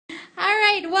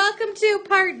right, welcome to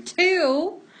part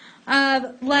 2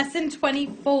 of lesson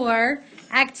 24,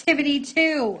 activity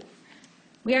 2.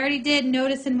 We already did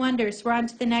notice and wonder, so we're on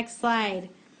to the next slide.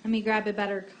 Let me grab a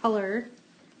better color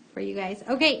for you guys.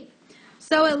 Okay,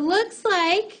 so it looks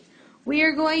like we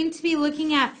are going to be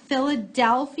looking at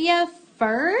Philadelphia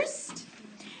first.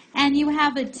 And you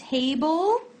have a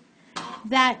table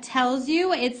that tells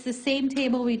you, it's the same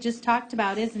table we just talked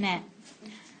about, isn't it?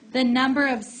 The number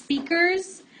of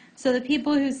speakers, so the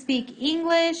people who speak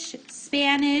English,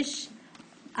 Spanish,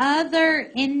 other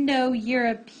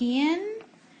Indo-European,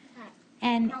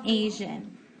 and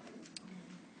Asian.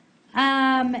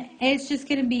 It's just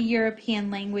going to be European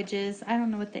languages. I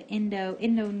don't know what the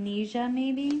Indonesia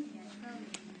maybe?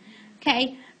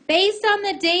 Okay, based on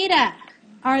the data,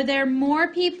 are there more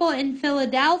people in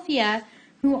Philadelphia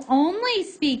who only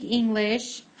speak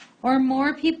English or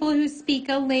more people who speak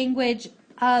a language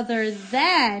other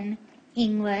than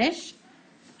English?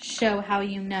 Show how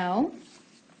you know.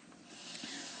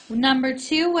 Number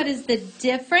 2, what is the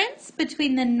difference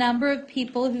between the number of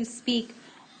people who speak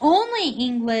only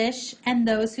English and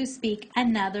those who speak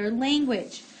another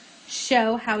language?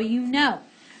 Show how you know.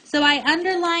 So I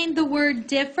underlined the word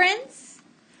difference.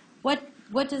 What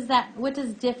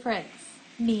does difference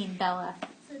mean, Bella?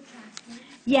 Subtracting.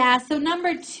 Yeah, so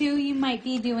number 2, you might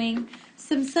be doing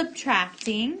some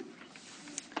subtracting.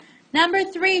 Number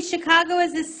 3, Chicago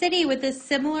is a city with a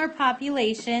similar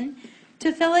population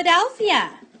to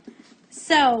Philadelphia.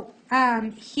 So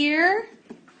here,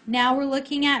 now we're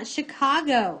looking at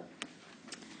Chicago.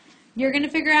 You're going to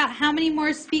figure out how many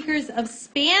more speakers of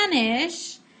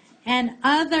Spanish and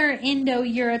other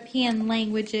Indo-European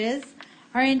languages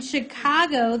are in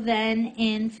Chicago than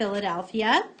in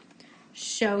Philadelphia.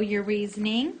 Show your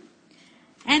reasoning.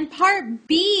 And part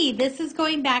B, this is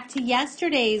going back to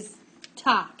yesterday's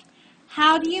talk.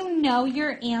 How do you know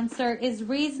your answer is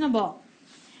reasonable?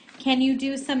 Can you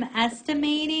do some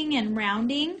estimating and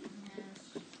rounding?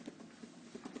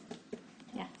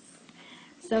 Yes.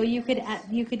 So you could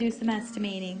do some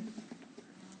estimating.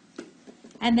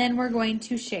 And then we're going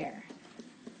to share.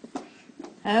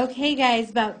 Okay, guys,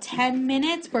 about 10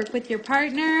 minutes. Work with your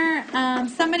partner.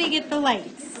 Somebody get the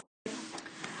lights.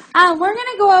 We're going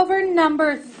to go over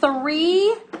number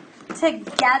 3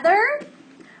 together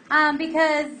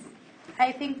because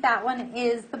I think that one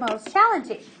is the most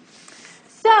challenging.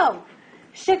 So,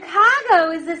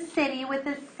 Chicago is a city with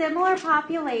a similar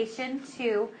population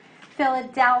to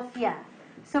Philadelphia.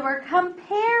 So we're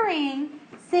comparing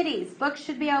cities. Books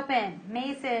should be open.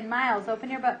 Mason, Miles,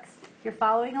 open your books. You're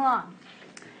following along.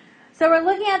 So we're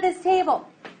looking at this table.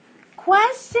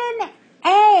 Question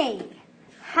A.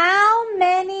 How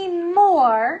many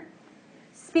more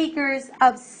speakers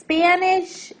of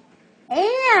Spanish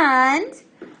and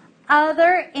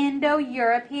other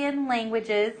Indo-European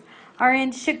languages are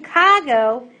in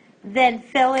Chicago than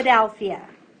Philadelphia?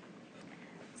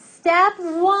 Step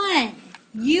 1.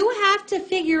 You have to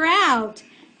figure out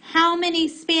how many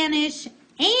Spanish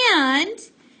and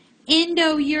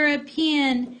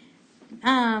Indo-European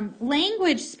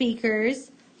language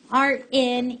speakers are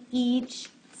in each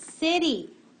city.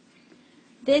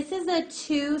 This is a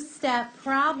 2-step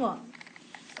problem.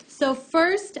 So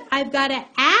first, I've got to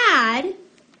add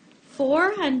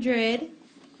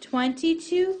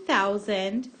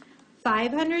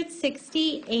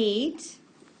 422,568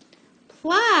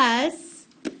 plus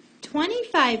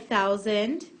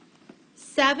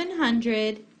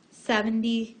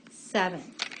 25,777.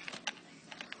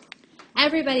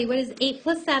 Everybody, what is 8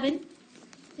 plus 7?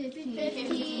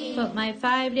 15. Put my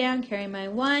 5 down, carry my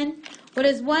 1. What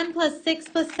is 1 plus 6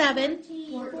 plus 7?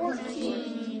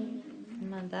 14.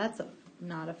 Come on, that's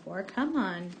not a 4. Come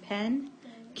on, pen.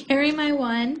 Carry my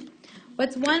 1.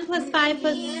 What's 1 plus 5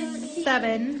 plus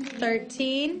 7?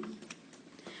 13.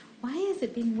 Why is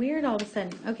it being weird all of a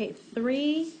sudden? Okay,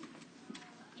 3.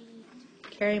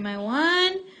 Carry my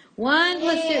 1. 1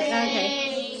 plus 2.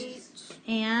 Okay.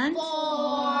 And 4.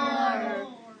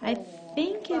 I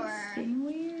think it's being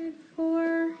weird.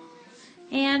 4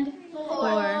 and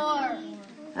 4.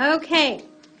 Okay.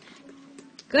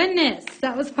 Goodness,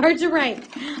 that was hard to write.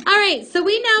 All right, so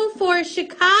we know for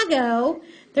Chicago,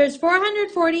 there's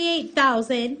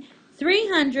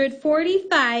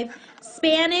 448,345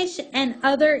 Spanish and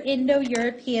other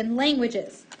Indo-European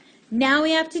languages. Now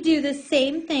we have to do the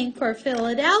same thing for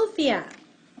Philadelphia.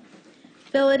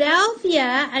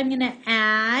 Philadelphia, I'm going to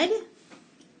add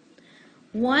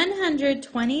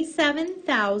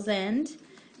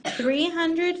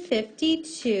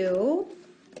 127,352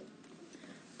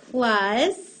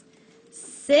 plus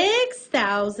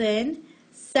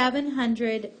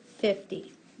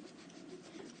 6,750.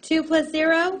 2 plus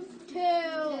 0?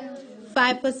 2.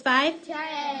 5 plus 5?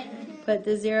 10. Put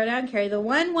the 0 down. Carry the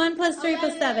 1. 1 plus 3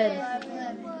 plus 7.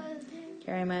 11.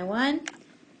 Carry my 1.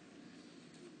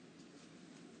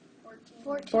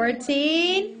 14.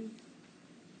 14.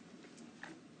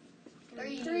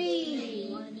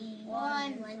 3.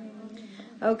 1.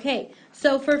 Okay,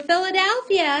 so for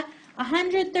Philadelphia,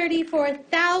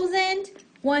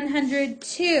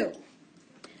 134,102.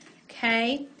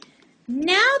 Okay,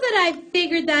 now that I've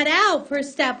figured that out for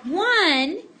step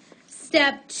 1,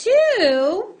 step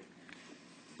 2,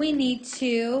 we need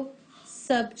to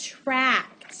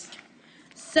subtract.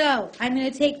 So I'm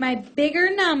going to take my bigger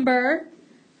number,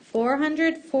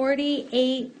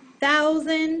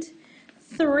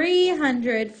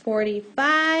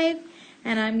 448,345,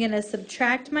 and I'm going to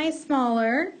subtract my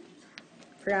smaller,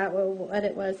 forgot what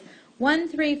it was,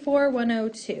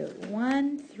 134,102.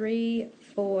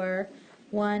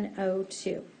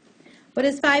 134,102. What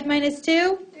is 5 minus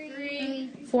 2?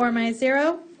 3. 4 minus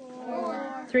 0?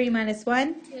 4. 3 minus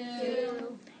 1?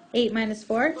 2. 8 minus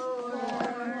 4?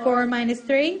 4. 4 minus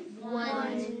 3?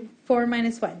 1. 4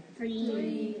 minus 1?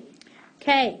 3.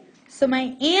 Okay, so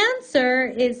my answer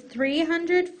is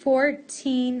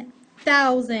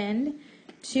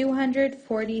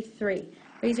 314,243.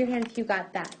 Raise your hand if you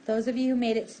got that. Those of you who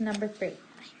made it to number 3.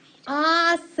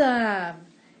 Awesome.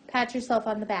 Pat yourself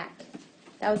on the back.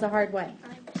 That was a hard one.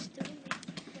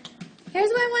 Here's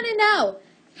what I want to know.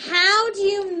 How do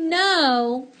you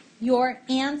know your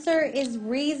answer is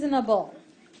reasonable?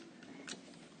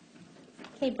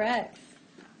 Okay, Brett.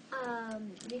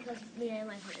 Because me and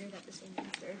my partner got the same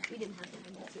answer. We didn't have to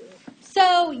do it.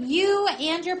 So you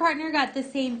and your partner got the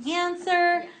same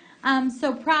answer.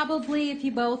 So probably if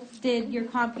you both did your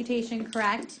computation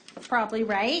correct, probably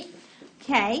right.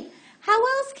 Okay. How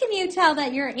else can you tell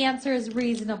that your answer is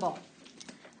reasonable?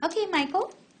 Okay,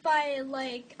 Michael. By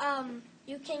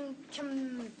you can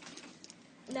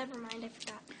never mind, I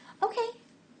forgot. Okay.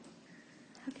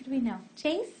 How could we know?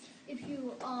 Chase? If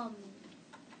you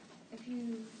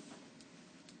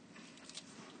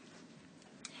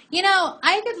You know,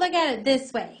 I could look at it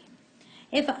this way.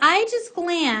 If I just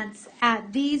glance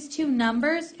at these two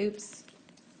numbers, oops.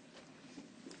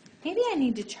 Maybe I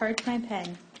need to charge my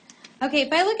pen. Okay,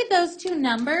 if I look at those two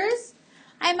numbers,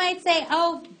 I might say,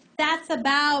 oh, that's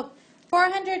about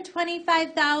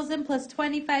 425,000 plus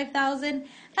 25,000.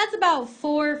 That's about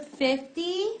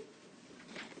 450.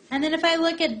 And then if I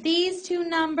look at these two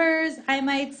numbers, I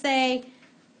might say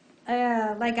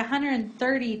like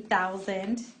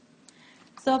 130,000.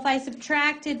 So if I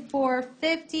subtracted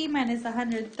 450 minus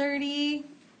 130,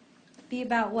 be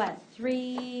about what?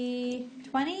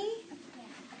 320?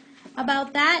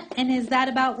 About that? And is that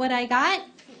about what I got?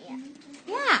 Yeah.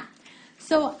 Yeah.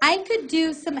 So I could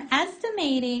do some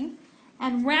estimating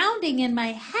and rounding in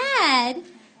my head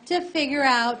to figure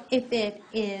out if it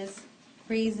is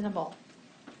reasonable.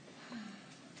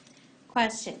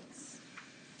 Questions?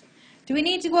 Do we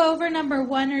need to go over number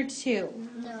 1 or 2?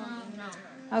 No.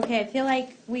 Okay, I feel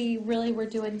like we really were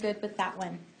doing good with that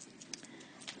one.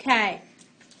 Okay.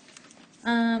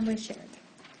 We shared.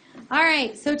 All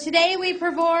right, so today we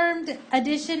performed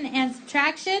addition and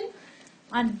subtraction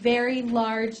on very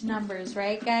large numbers,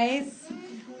 right, guys?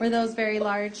 Were those very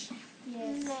large?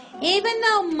 Yes. Even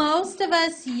though most of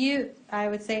us I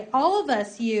would say all of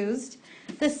us used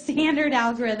the standard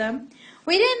algorithm,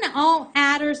 we didn't all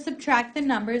add or subtract the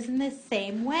numbers in the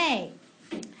same way.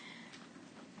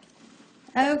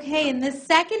 Okay, in the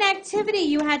second activity,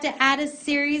 you had to add a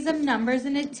series of numbers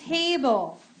in a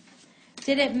table.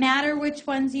 Did it matter which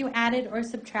ones you added or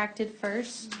subtracted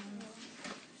first?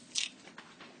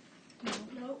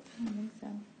 Nope. I don't think so.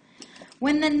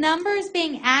 When the numbers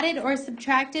being added or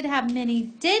subtracted have many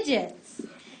digits,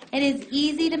 it is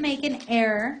easy to make an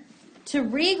error, to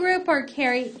regroup or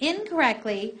carry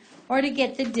incorrectly, or to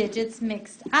get the digits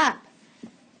mixed up.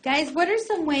 Guys, what are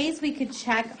some ways we could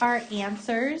check our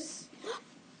answers?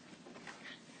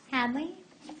 Hadley?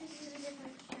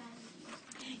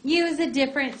 Use a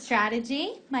different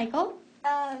strategy. Michael?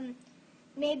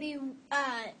 Maybe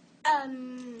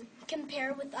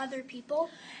compare with other people.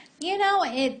 You know,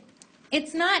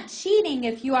 it's not cheating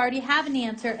if you already have an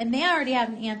answer and they already have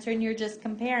an answer and you're just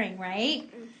comparing, right?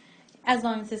 As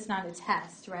long as it's not a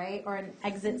test, right? Or an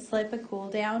exit slip, a cool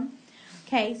down.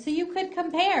 Okay, so you could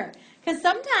compare. Because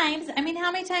sometimes, I mean,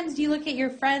 how many times do you look at your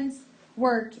friend's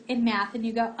work in math and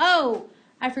you go, oh,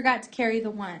 I forgot to carry the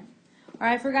 1. Or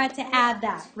I forgot to add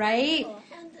that, right?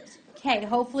 Okay,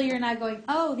 hopefully you're not going,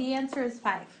 oh, the answer is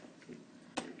 5.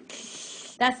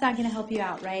 That's not going to help you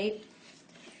out, right?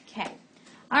 Okay.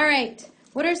 All right.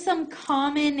 What are some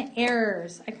common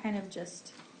errors? I kind of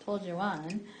just told you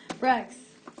one. Rex.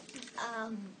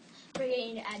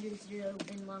 Forgetting to add your 0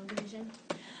 in long division.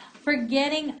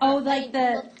 Forgetting, like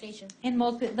the multiplication.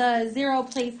 The 0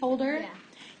 placeholder? Yeah.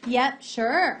 Yep,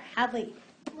 sure. Hadley.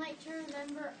 Like to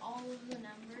remember all of the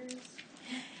numbers.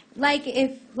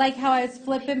 Like how I was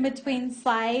flipping between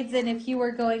slides, and if you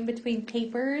were going between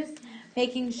papers,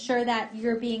 making sure that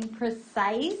you're being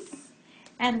precise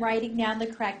and writing down the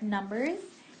correct numbers.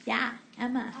 Yeah,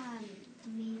 Emma.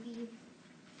 Maybe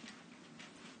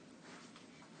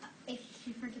if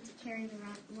you forget to carry the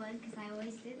wrong one, because I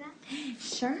always do that.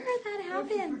 Sure, that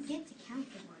happens. Forget to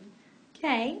count the one.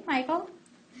 Okay, Michael.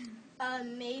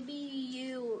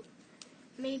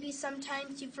 Maybe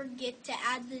sometimes you forget to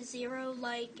add the 0,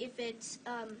 like if it's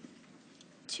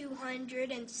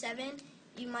 207,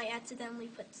 you might accidentally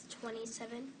put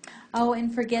 27. Oh,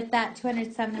 and forget that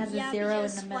 207 has a 0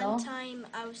 in the middle. One time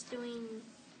I was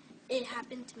it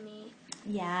happened to me.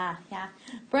 Yeah.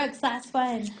 Brooks, last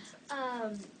one.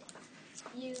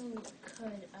 You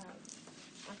could,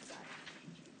 what's that?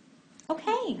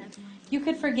 Okay. You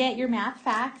could forget your math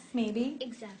facts, maybe.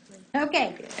 Exactly.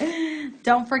 Okay.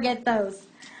 Don't forget those.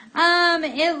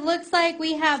 It looks like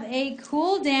we have a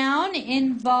cool down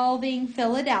involving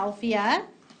Philadelphia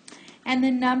and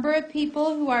the number of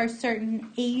people who are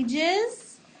certain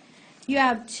ages. You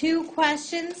have 2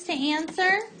 questions to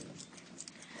answer.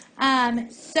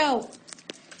 So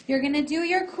you're going to do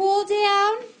your cool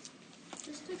down.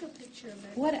 Just took a picture of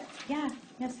it. What? Yeah,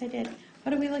 yes I did.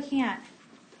 What are we looking at?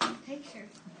 Picture.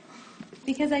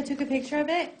 Because I took a picture of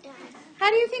it? How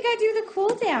do you think I do the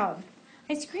cool down?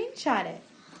 I screenshot it.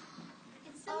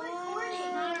 It's still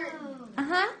recording.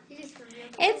 Uh-huh.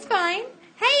 It's fine.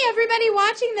 Hey, everybody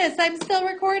watching this, I'm still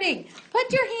recording.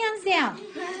 Put your hands down.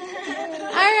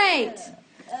 All right.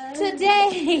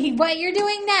 Today, what you're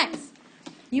doing next,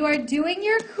 you are doing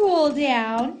your cool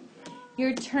down.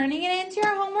 You're turning it into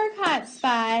your homework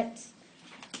hotspot.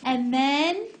 And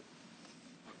then,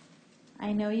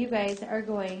 I know you guys are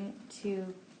going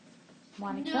to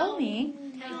want to kill me.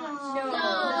 No.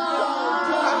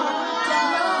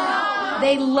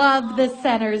 They love the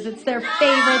centers. It's their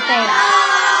favorite thing.